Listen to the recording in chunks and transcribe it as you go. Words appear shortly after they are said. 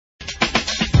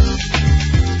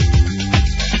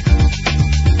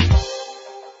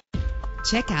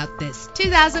Check out this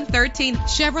 2013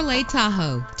 Chevrolet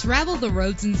Tahoe. Travel the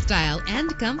roads in style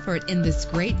and comfort in this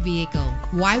great vehicle.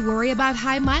 Why worry about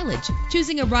high mileage?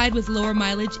 Choosing a ride with lower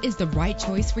mileage is the right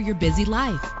choice for your busy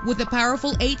life. With a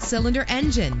powerful 8-cylinder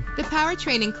engine, the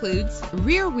powertrain includes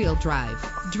rear-wheel drive,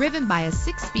 driven by a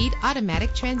 6-speed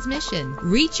automatic transmission.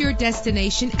 Reach your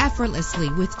destination effortlessly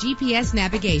with GPS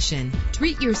navigation.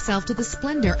 Treat yourself to the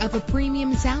splendor of a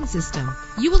premium sound system.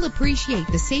 You will appreciate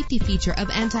the safety feature of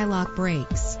anti-lock brakes.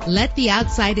 Let the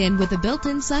outside in with a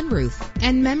built-in sunroof,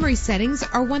 and memory settings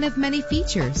are one of many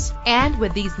features. And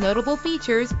with these notable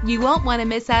features, you won't want to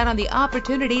miss out on the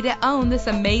opportunity to own this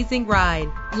amazing ride.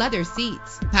 Leather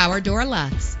seats, power door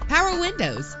locks, power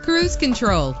windows, cruise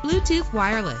control, Bluetooth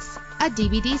wireless, a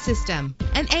DVD system,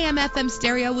 an AM/FM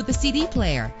stereo with a CD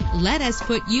player. Let us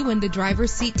put you in the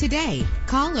driver's seat today.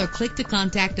 Call or click to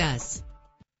contact us.